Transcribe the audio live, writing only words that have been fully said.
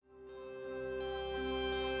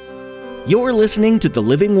You're listening to The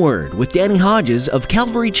Living Word with Danny Hodges of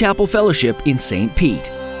Calvary Chapel Fellowship in St.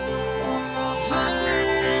 Pete.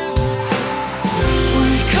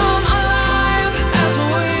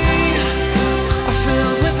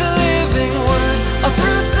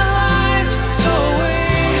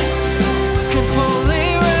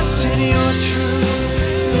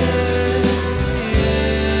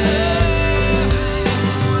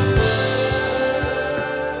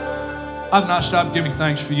 I've not stopped giving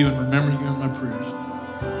thanks for you and remembering you in my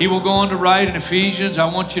prayers. He will go on to write in Ephesians, I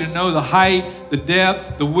want you to know the height, the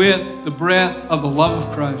depth, the width, the breadth of the love of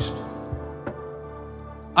Christ.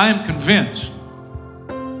 I am convinced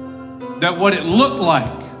that what it looked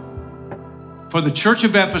like for the church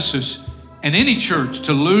of Ephesus and any church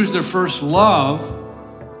to lose their first love,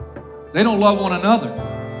 they don't love one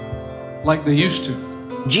another like they used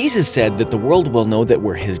to. Jesus said that the world will know that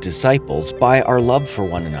we're His disciples by our love for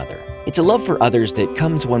one another. It's a love for others that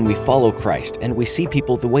comes when we follow Christ and we see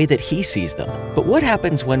people the way that He sees them. But what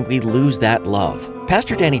happens when we lose that love?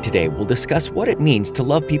 Pastor Danny today will discuss what it means to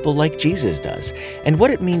love people like Jesus does and what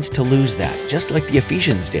it means to lose that, just like the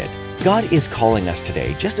Ephesians did. God is calling us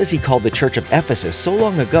today, just as He called the church of Ephesus so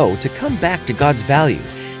long ago, to come back to God's value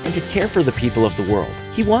and to care for the people of the world.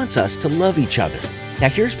 He wants us to love each other. Now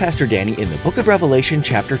here's Pastor Danny in the book of Revelation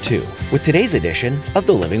chapter 2 with today's edition of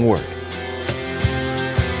The Living Word.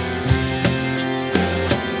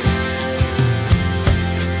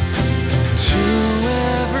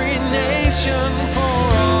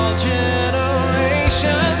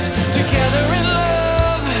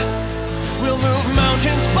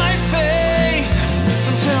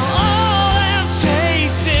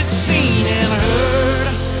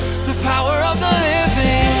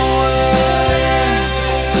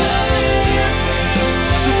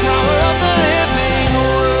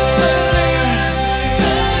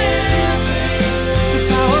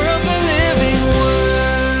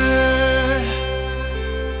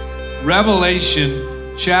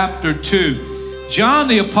 Revelation chapter 2. John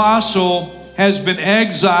the Apostle has been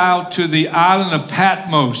exiled to the island of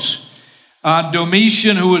Patmos.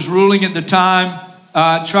 Domitian, who was ruling at the time,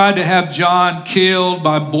 tried to have John killed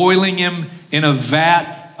by boiling him in a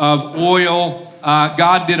vat of oil.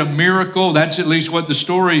 God did a miracle. That's at least what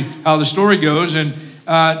how the story goes. And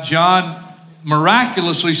John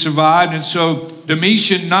miraculously survived. And so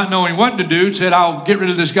Domitian, not knowing what to do, said, I'll get rid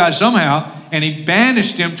of this guy somehow. And he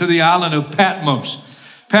banished him to the island of Patmos.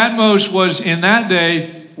 Patmos was in that day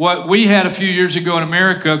what we had a few years ago in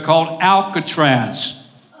America called Alcatraz.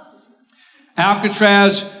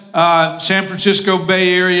 Alcatraz, San Francisco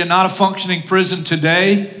Bay Area, not a functioning prison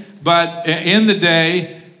today, but in the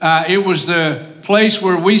day, it was the place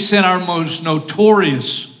where we sent our most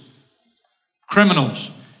notorious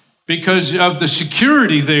criminals because of the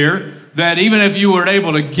security there, that even if you were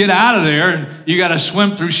able to get out of there and you got to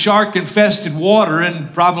swim through shark-infested water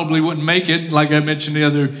and probably wouldn't make it, like I mentioned the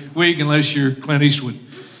other week, unless you're Clint Eastwood.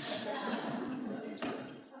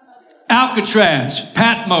 Alcatraz,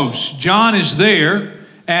 Patmos. John is there,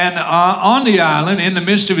 and on the island, in the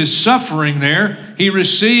midst of his suffering there, he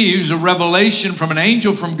receives a revelation from an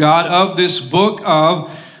angel from God of this book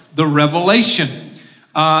of the Revelation.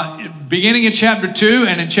 Beginning in chapter 2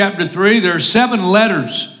 and in chapter 3, there are 7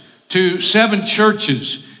 letters to 7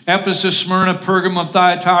 churches: Ephesus, Smyrna, Pergamum,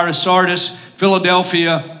 Thyatira, Sardis,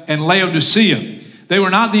 Philadelphia, and Laodicea. They were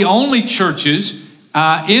not the only churches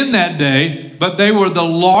in that day, but they were the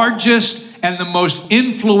largest and the most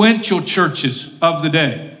influential churches of the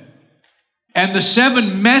day. And the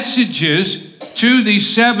 7 messages to these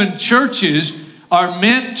 7 churches are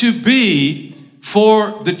meant to be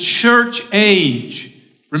for the church age.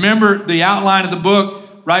 Remember the outline of the book,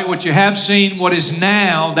 right? What you have seen, what is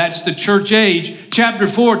now, that's the church age. Chapter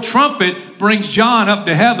 4, trumpet, brings John up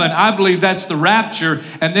to heaven. I believe that's the rapture.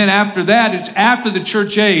 And then after that, it's after the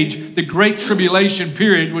church age, the great tribulation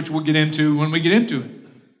period, which we'll get into when we get into it.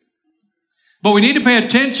 But we need to pay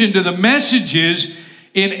attention to the messages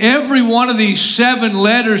in every one of these 7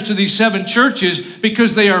 letters to these 7 churches,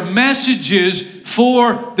 because they are messages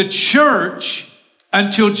for the church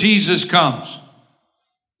until Jesus comes.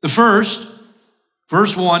 The first,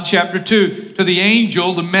 verse 1, chapter 2, to the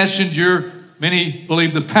angel, the messenger, many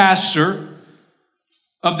believe the pastor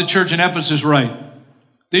of the church in Ephesus write,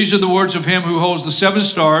 these are the words of him who holds the 7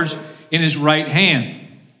 stars in his right hand,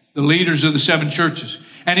 the leaders of the 7 churches.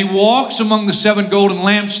 And he walks among the 7 golden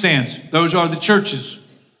lampstands. Those are the churches.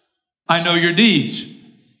 I know your deeds,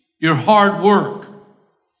 your hard work,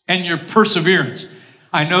 and your perseverance.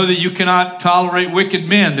 I know that you cannot tolerate wicked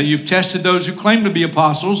men, that you've tested those who claim to be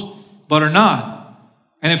apostles, but are not,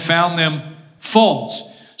 and have found them false.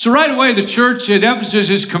 So right away, the church at Ephesus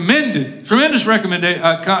is commended, tremendous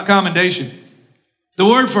commendation. The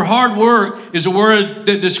word for hard work is a word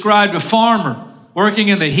that described a farmer working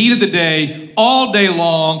in the heat of the day, all day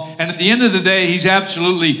long, and at the end of the day, he's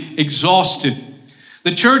absolutely exhausted.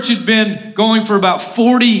 The church had been going for about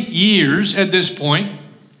 40 years at this point,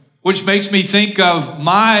 which makes me think of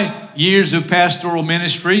my years of pastoral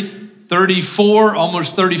ministry, 34,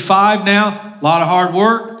 almost 35 now, a lot of hard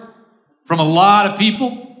work from a lot of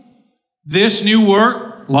people. This new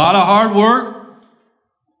work, a lot of hard work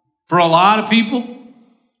for a lot of people.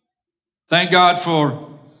 Thank God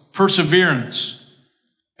for perseverance.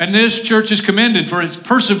 And this church is commended for its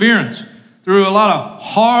perseverance through a lot of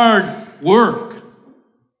hard work.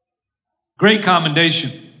 Great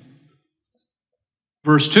commendation.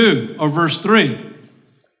 Verse 2 or verse 3.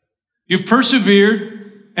 You've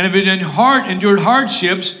persevered and have endured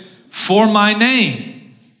hardships for my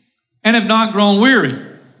name and have not grown weary.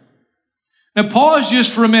 Now pause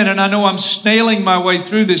just for a minute. I know I'm snailing my way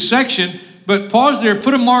through this section, but pause there,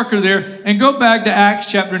 put a marker there, and go back to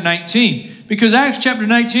Acts chapter 19. Because Acts chapter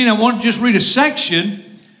 19, I want to just read a section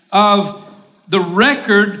of the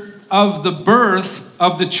record of the birth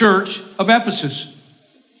of the church of Ephesus.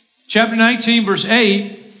 Chapter 19, verse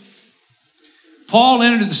 8, Paul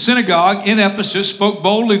entered the synagogue in Ephesus, spoke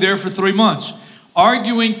boldly there for 3 months,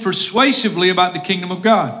 arguing persuasively about the kingdom of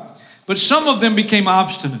God. But some of them became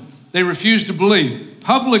obstinate. They refused to believe,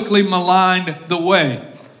 publicly maligned the way.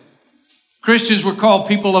 Christians were called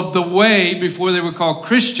people of the way before they were called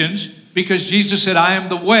Christians, because Jesus said, I am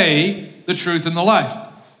the way, the truth, and the life.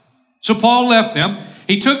 So Paul left them.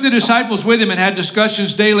 He took the disciples with him and had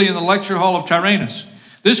discussions daily in the lecture hall of Tyrannus.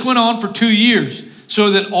 This went on for 2 years,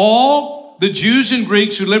 so that all the Jews and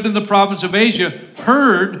Greeks who lived in the province of Asia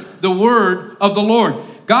heard the word of the Lord.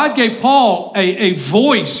 God gave Paul a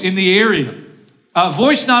voice in the area, a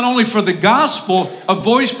voice not only for the gospel, a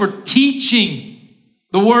voice for teaching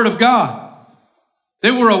the word of God.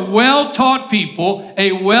 They were a well-taught people,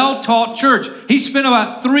 a well-taught church. He spent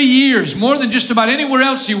about 3 years, more than just about anywhere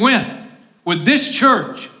else he went, with this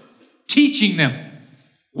church, teaching them,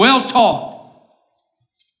 well-taught.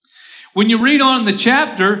 When you read on in the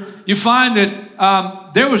chapter, you find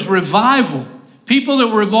that there was revival. People that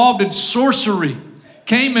were involved in sorcery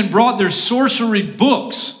came and brought their sorcery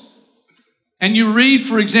books. And you read,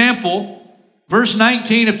 for example, verse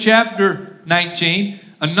 19 of chapter 19,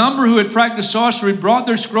 a number who had practiced sorcery brought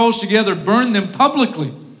their scrolls together, burned them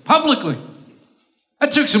publicly. Publicly.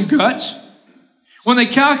 That took some guts. When they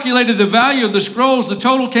calculated the value of the scrolls, the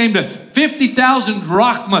total came to 50,000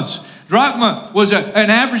 drachmas. Drachma was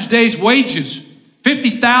an average day's wages.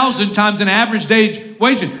 50,000 times an average day's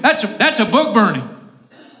wages. That's a book burning.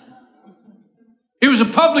 It was a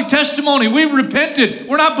public testimony. We've repented.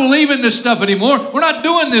 We're not believing this stuff anymore. We're not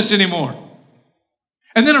doing this anymore.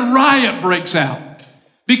 And then a riot breaks out.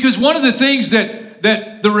 Because one of the things that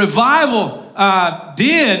the revival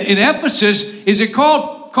did in Ephesus is it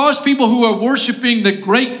caused people who are worshiping the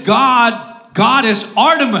great goddess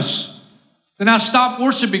Artemis to now stop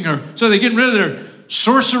worshiping her. So they're getting rid of their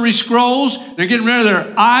sorcery scrolls. They're getting rid of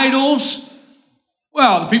their idols.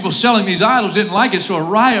 Well, the people selling these idols didn't like it, so a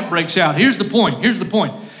riot breaks out. Here's the point.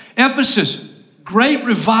 Ephesus, great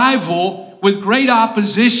revival with great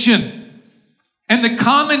opposition. And the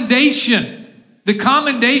commendation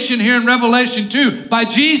here in Revelation 2 by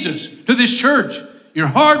Jesus to this church. Your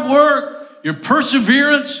hard work, your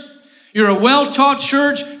perseverance, you're a well-taught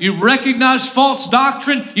church, you've recognized false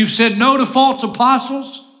doctrine, you've said no to false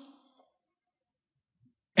apostles,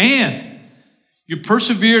 and you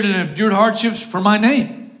persevered and endured hardships for my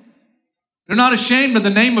name. They're not ashamed of the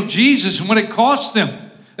name of Jesus and what it costs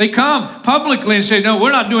them. They come publicly and say, no,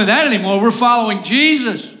 we're not doing that anymore. We're following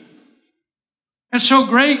Jesus. And so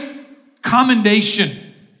great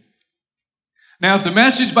commendation. Now, if the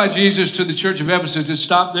message by Jesus to the church of Ephesus had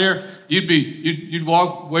stopped there, you'd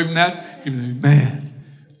walk away from that. You'd be like, man,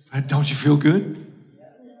 don't you feel good?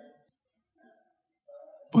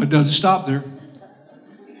 But it doesn't stop there.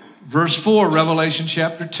 Verse 4, Revelation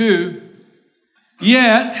chapter 2.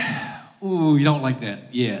 Yet, ooh, you don't like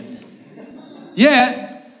that.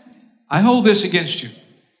 Yet, I hold this against you.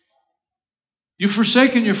 You've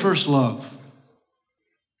forsaken your first love.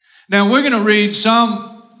 Now, we're going to read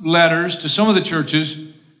some letters to some of the churches.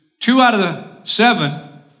 2 out of the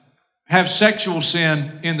 7 have sexual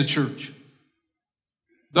sin in the church.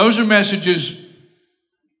 Those are messages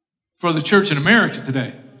for the church in America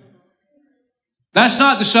today. That's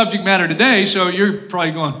not the subject matter today, so you're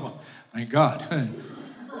probably going, well, thank God.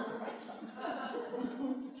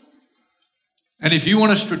 And if you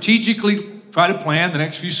want to strategically try to plan the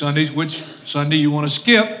next few Sundays, which Sunday you want to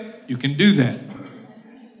skip, you can do that.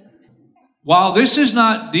 While this is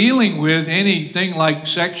not dealing with anything like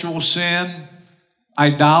sexual sin,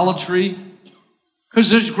 idolatry, because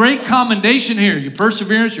there's great commendation here. Your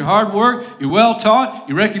perseverance, your hard work, you're well taught,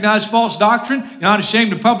 you recognize false doctrine, you're not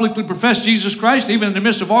ashamed to publicly profess Jesus Christ, even in the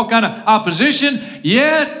midst of all kind of opposition.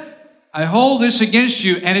 Yet, I hold this against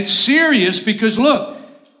you, and it's serious because look,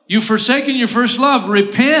 you've forsaken your first love.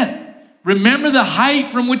 Repent. Remember the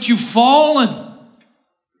height from which you've fallen.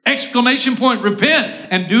 Exclamation point, repent,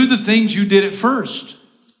 and do the things you did at first.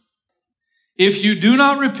 If you do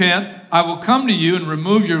not repent, I will come to you and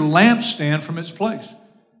remove your lampstand from its place.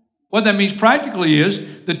 What that means practically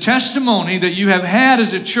is the testimony that you have had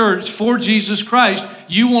as a church for Jesus Christ,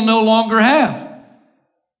 you will no longer have.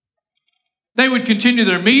 They would continue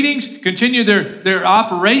their meetings, continue their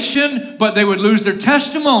operation, but they would lose their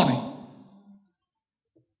testimony.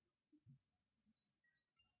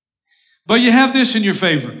 But you have this in your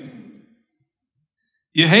favor.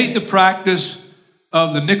 You hate the practice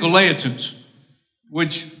of the Nicolaitans,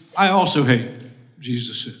 which I also hate,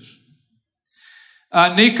 Jesus says.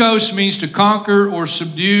 Nikos means to conquer or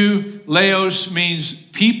subdue. Laos means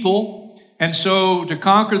people. And so to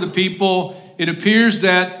conquer the people, it appears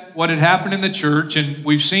that what had happened in the church, and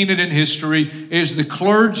we've seen it in history, is the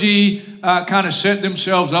clergy kind of set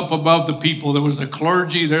themselves up above the people. There was the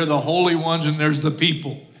clergy, they're the holy ones, and there's the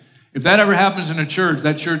people. If that ever happens in a church,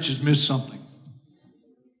 that church has missed something.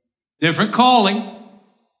 Different calling,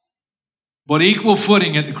 but equal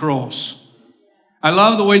footing at the cross. I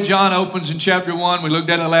love the way John opens in chapter 1. We looked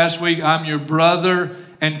at it last week. I'm your brother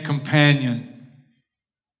and companion.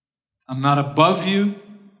 I'm not above you.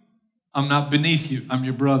 I'm not beneath you. I'm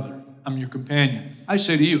your brother. I'm your companion. I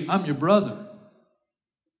say to you, I'm your brother,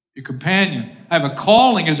 your companion. I have a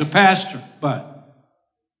calling as a pastor, but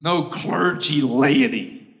no clergy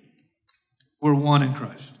laity. We're one in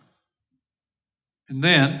Christ. And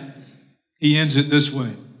then he ends it this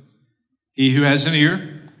way. He who has an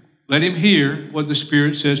ear, let him hear what the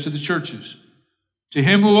Spirit says to the churches. To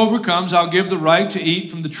him who overcomes, I'll give the right to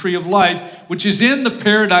eat from the tree of life, which is in the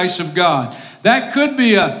paradise of God. That could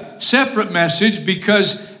be a separate message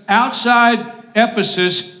because outside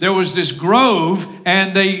Ephesus, there was this grove,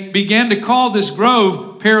 and they began to call this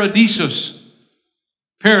grove Paradisos,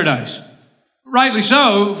 paradise. Rightly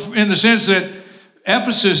so, in the sense that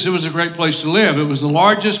Ephesus, it was a great place to live. It was the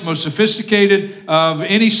largest, most sophisticated of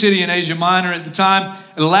any city in Asia Minor at the time.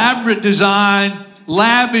 Elaborate design,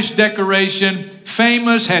 lavish decoration,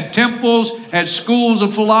 famous, had temples, had schools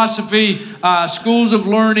of philosophy, schools of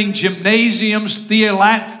learning, gymnasiums,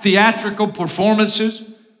 theatrical performances.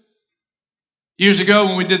 Years ago,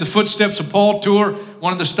 when we did the Footsteps of Paul tour,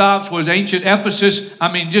 one of the stops was ancient Ephesus. I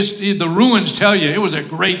mean, just the ruins tell you it was a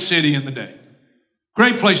great city in the day.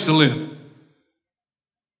 Great place to live.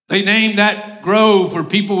 They named that grove where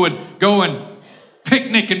people would go and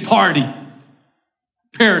picnic and party.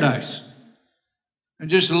 Paradise. And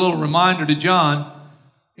just a little reminder to John,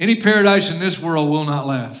 any paradise in this world will not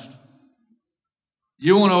last.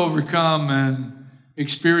 You want to overcome and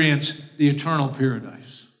experience the eternal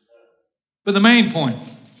paradise. But the main point,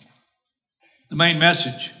 the main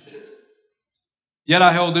message, yet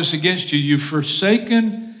I hold this against you, you've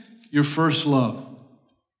forsaken your first love.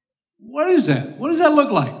 What is that? What does that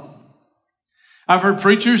look like? I've heard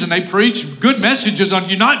preachers and they preach good messages on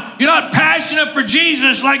you're not passionate for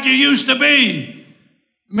Jesus like you used to be.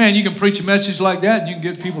 Man, you can preach a message like that and you can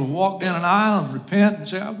get people to walk down an aisle and repent and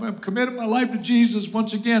say, I've committed my life to Jesus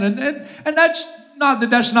once again. And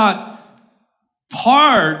that's not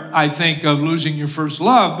part, I think, of losing your first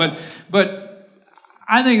love, but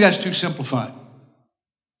I think that's too simplified.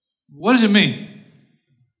 What does it mean?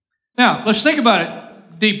 Now, let's think about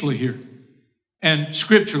it deeply here and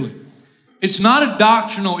scripturally. It's not a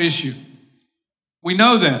doctrinal issue. We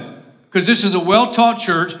know that because this is a well-taught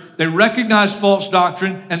church. They recognized false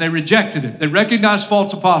doctrine and they rejected it. They recognized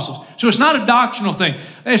false apostles. So it's not a doctrinal thing.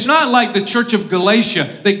 It's not like the church of Galatia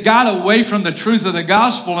that got away from the truth of the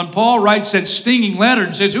gospel, and Paul writes that stinging letter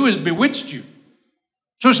and says, who has bewitched you?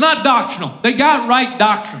 So it's not doctrinal. They got right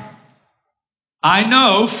doctrine. I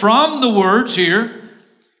know from the words here,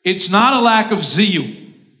 it's not a lack of zeal.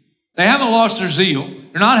 They haven't lost their zeal.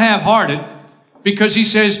 They're not half-hearted, because he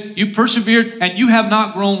says, you persevered and you have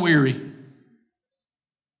not grown weary.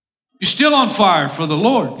 You're still on fire for the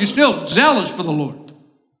Lord. You're still zealous for the Lord.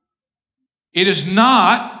 It is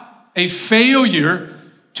not a failure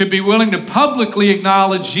to be willing to publicly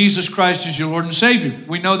acknowledge Jesus Christ as your Lord and Savior.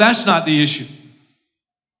 We know that's not the issue.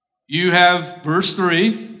 You have, verse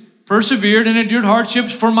 3, persevered and endured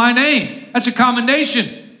hardships for my name. That's a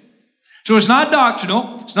commendation. So it's not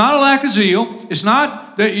doctrinal. It's not a lack of zeal. It's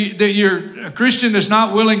not that you're a Christian that's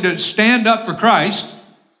not willing to stand up for Christ.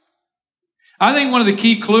 I think one of the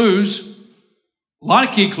key clues, a lot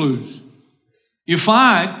of key clues, you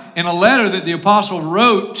find in a letter that the apostle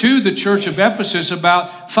wrote to the church of Ephesus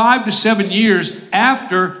about 5 to 7 years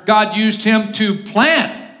after God used him to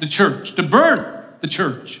plant the church, to birth the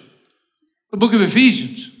church. The book of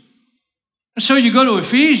Ephesians. And so you go to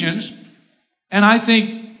Ephesians, and I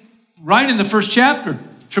think right in the first chapter,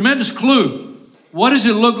 tremendous clue. What does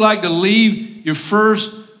it look like to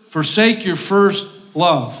forsake your first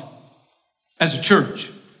love as a church?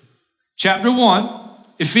 Chapter 1,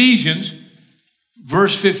 Ephesians,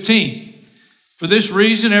 verse 15. For this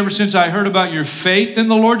reason, ever since I heard about your faith in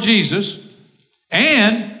the Lord Jesus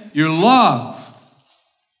and your love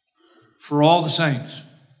for all the saints,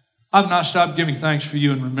 I've not stopped giving thanks for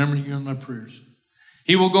you and remembering you in my prayers.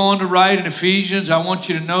 He will go on to write in Ephesians, I want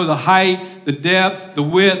you to know the height, the depth, the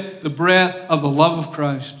width, the breadth of the love of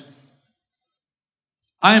Christ.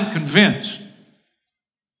 I am convinced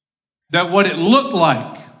that what it looked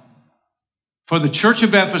like for the church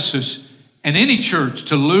of Ephesus and any church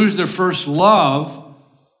to lose their first love,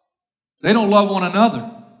 they don't love one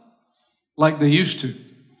another like they used to.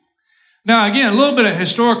 Now, again, a little bit of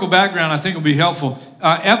historical background I think will be helpful.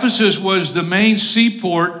 Ephesus was the main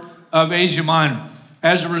seaport of Asia Minor.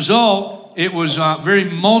 As a result, it was very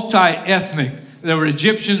multi-ethnic. There were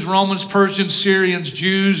Egyptians, Romans, Persians, Syrians,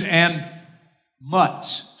 Jews, and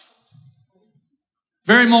mutts.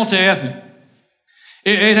 Very multi-ethnic.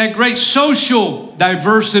 It had great social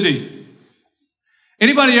diversity.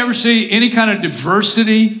 Anybody ever see any kind of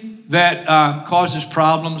diversity that causes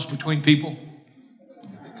problems between people?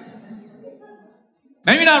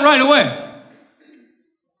 Maybe not right away.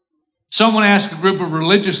 Someone asked a group of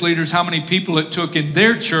religious leaders how many people it took in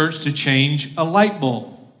their church to change a light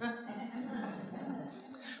bulb.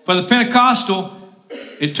 For the Pentecostal,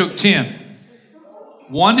 it took 10.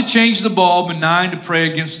 1 to change the bulb and 9 to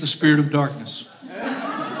pray against the spirit of darkness.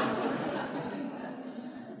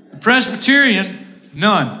 The Presbyterian,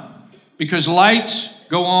 none, because lights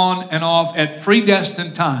go on and off at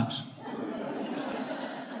predestined times.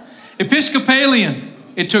 Episcopalian,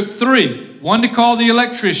 it took 3. 1 to call the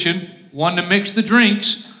electrician, 1 to mix the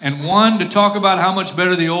drinks, and 1 to talk about how much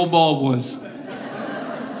better the old bulb was.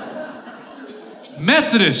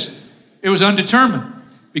 Methodist, it was undetermined,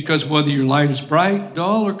 because whether your light is bright,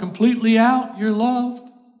 dull, or completely out, you're loved.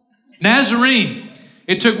 Nazarene,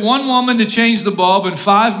 it took 1 woman to change the bulb and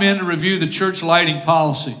 5 men to review the church lighting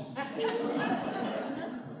policy.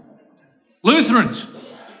 Lutherans,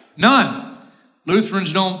 none.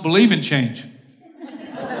 Lutherans don't believe in change.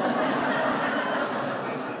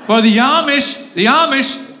 For the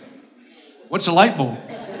Amish, what's a light bulb?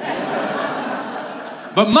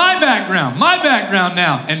 But my background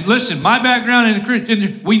now, and listen, my background in the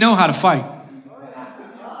Christian, we know how to fight.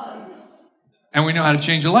 And we know how to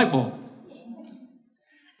change a light bulb.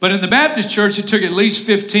 But in the Baptist church, it took at least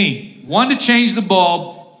 15. 1 to change the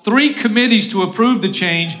bulb, 3 committees to approve the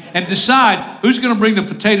change and decide who's going to bring the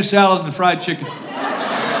potato salad and the fried chicken.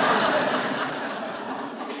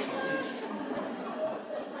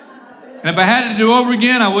 And if I had to do over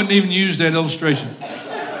again, I wouldn't even use that illustration.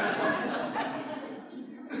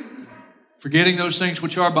 Forgetting those things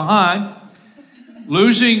which are behind,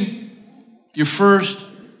 losing your first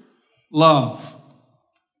love.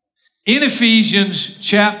 In Ephesians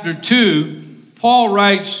chapter 2, Paul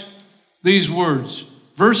writes these words.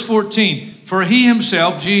 Verse 14, for he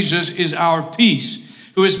himself, Jesus, is our peace,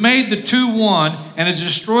 who has made the two one and has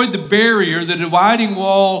destroyed the barrier, the dividing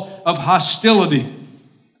wall of hostility.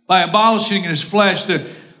 By abolishing in his flesh the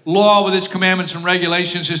law with its commandments and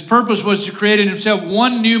regulations, his purpose was to create in himself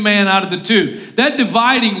one new man out of the two. That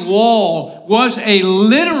dividing wall was a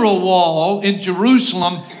literal wall in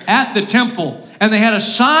Jerusalem at the temple. And they had a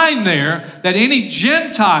sign there that any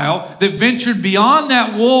Gentile that ventured beyond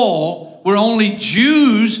that wall, where only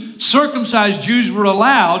Jews, circumcised Jews were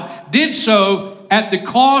allowed, did so at the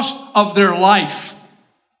cost of their life.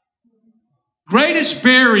 Greatest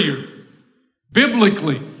barrier,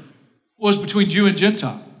 biblically, was between Jew and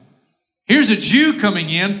Gentile. Here's a Jew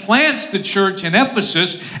coming in, plants the church in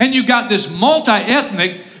Ephesus, and you got this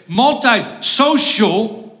multi-ethnic,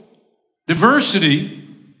 multi-social diversity,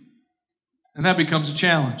 and that becomes a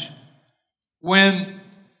challenge. When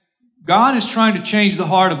God is trying to change the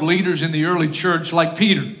heart of leaders in the early church, like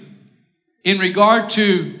Peter, in regard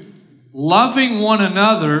to loving one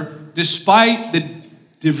another despite the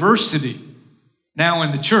diversity now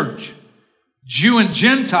in the church, Jew and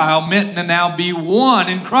Gentile meant to now be one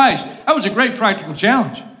in Christ. That was a great practical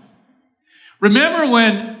challenge. Remember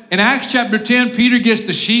when in Acts chapter 10, Peter gets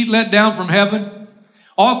the sheet let down from heaven,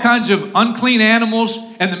 all kinds of unclean animals,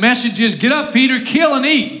 and the message is, get up, Peter, kill and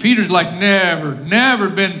eat. Peter's like, never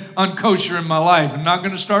been unkosher in my life. I'm not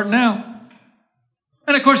going to start now.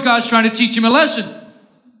 And of course, God's trying to teach him a lesson.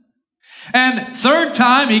 And third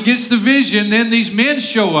time he gets the vision, then these men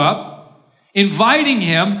show up, inviting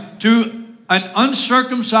him to an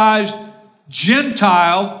uncircumcised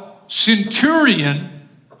Gentile centurion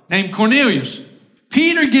named Cornelius.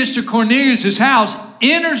 Peter gets to Cornelius' house,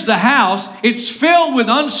 enters the house. It's filled with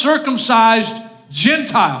uncircumcised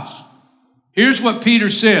Gentiles. Here's what Peter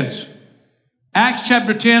says. Acts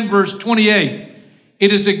chapter 10, verse 28.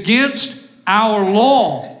 It is against our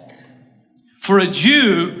law for a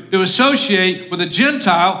Jew to associate with a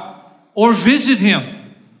Gentile or visit him.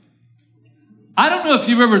 I don't know if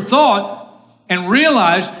you've ever thought and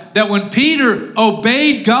realized that when Peter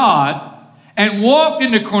obeyed God and walked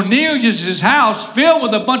into Cornelius' house filled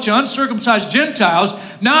with a bunch of uncircumcised Gentiles,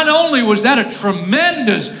 not only was that a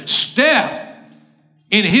tremendous step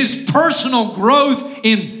in his personal growth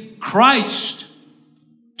in Christ,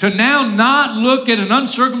 to now not look at an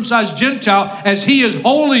uncircumcised Gentile as he is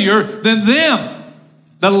holier than them.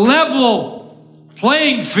 The level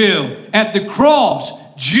playing field at the cross,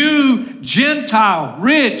 Jew, Gentile,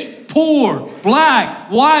 rich, poor, black,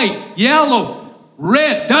 white, yellow,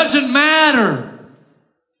 red, doesn't matter.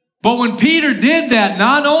 But when Peter did that,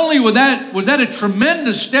 not only was that a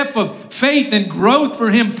tremendous step of faith and growth for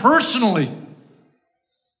him personally,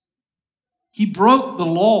 he broke the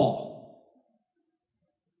law.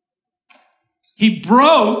 He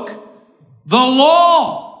broke the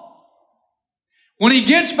law. When he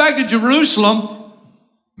gets back to Jerusalem,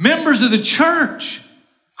 members of the church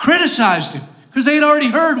criticized him because they had already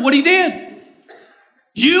heard what he did.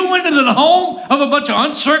 You went into the home of a bunch of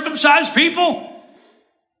uncircumcised people?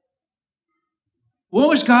 What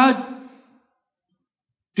was God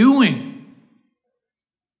doing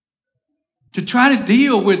to try to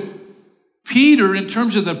deal with Peter in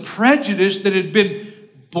terms of the prejudice that had been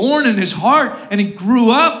born in his heart, and he grew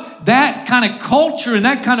up that kind of culture and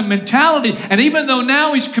that kind of mentality. And even though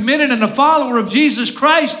now he's committed and a follower of Jesus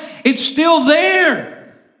Christ, it's still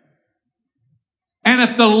there. And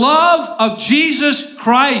if the love of Jesus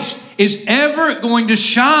Christ is ever going to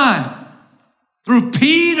shine through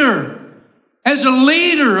Peter as a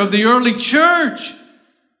leader of the early church,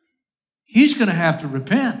 he's going to have to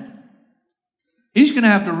repent. He's going to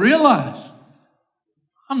have to realize,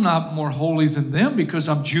 I'm not more holy than them because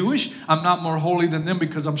I'm Jewish. I'm not more holy than them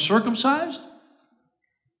because I'm circumcised.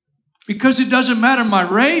 Because it doesn't matter my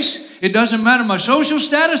race. It doesn't matter my social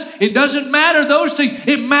status. It doesn't matter those things.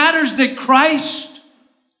 It matters that Christ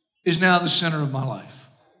is now the center of my life.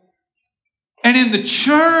 And in the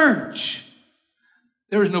church,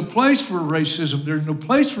 there is no place for racism. There's no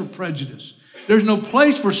place for prejudice. There's no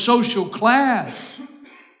place for social class.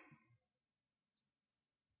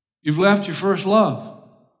 You've left your first love.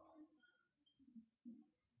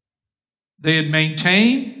 They had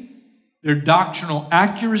maintained their doctrinal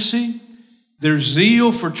accuracy, their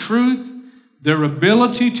zeal for truth, their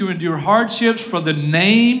ability to endure hardships for the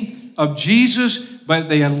name of Jesus, but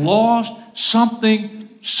they had lost something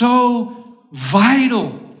so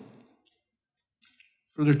vital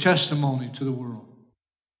for their testimony to the world.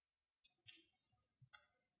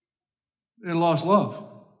 They lost love.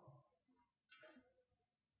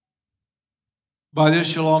 By this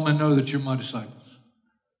shall all men know that you're my disciples.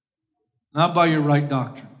 Not by your right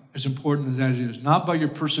doctrine, as important as that is. Not by your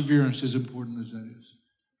perseverance, as important as that is.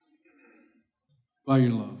 By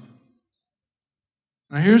your love.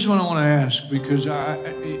 Now here's what I want to ask, because I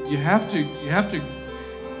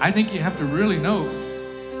think you have to really know,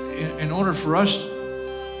 in order for us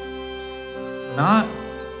not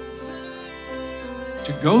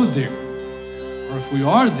to go there, or if we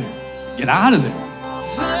are there, get out of there.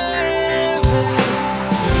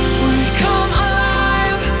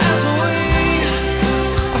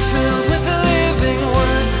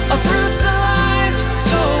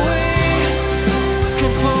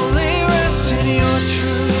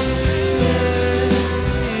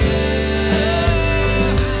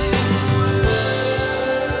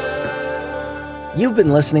 You've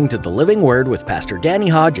been listening to The Living Word with Pastor Danny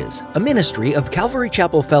Hodges, a ministry of Calvary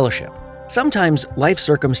Chapel Fellowship. Sometimes life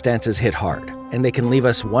circumstances hit hard, and they can leave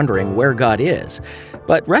us wondering where God is.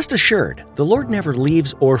 But rest assured, the Lord never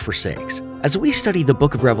leaves or forsakes. As we study the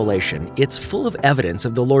book of Revelation, it's full of evidence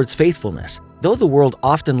of the Lord's faithfulness. Though the world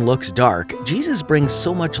often looks dark, Jesus brings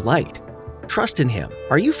so much light. Trust in Him.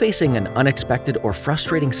 Are you facing an unexpected or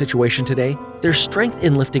frustrating situation today? There's strength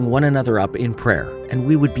in lifting one another up in prayer, and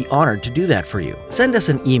we would be honored to do that for you. Send us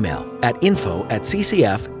an email at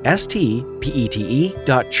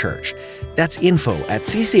info@ccfstpete.church. That's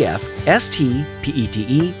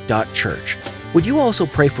info@ccfstpete.church. Would you also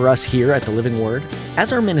pray for us here at the Living Word?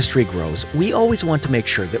 As our ministry grows, we always want to make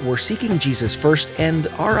sure that we're seeking Jesus first and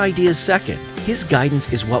our ideas second. His guidance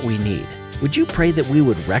is what we need. Would you pray that we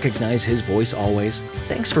would recognize His voice always?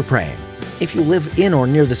 Thanks for praying. If you live in or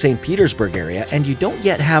near the St. Petersburg area and you don't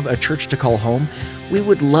yet have a church to call home, we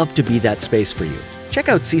would love to be that space for you. Check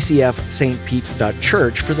out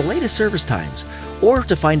ccfstpete.church for the latest service times, or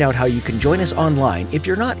to find out how you can join us online if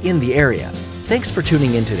you're not in the area. Thanks for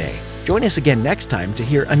tuning in today. Join us again next time to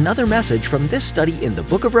hear another message from this study in the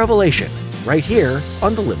book of Revelation, right here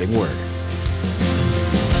on the Living Word.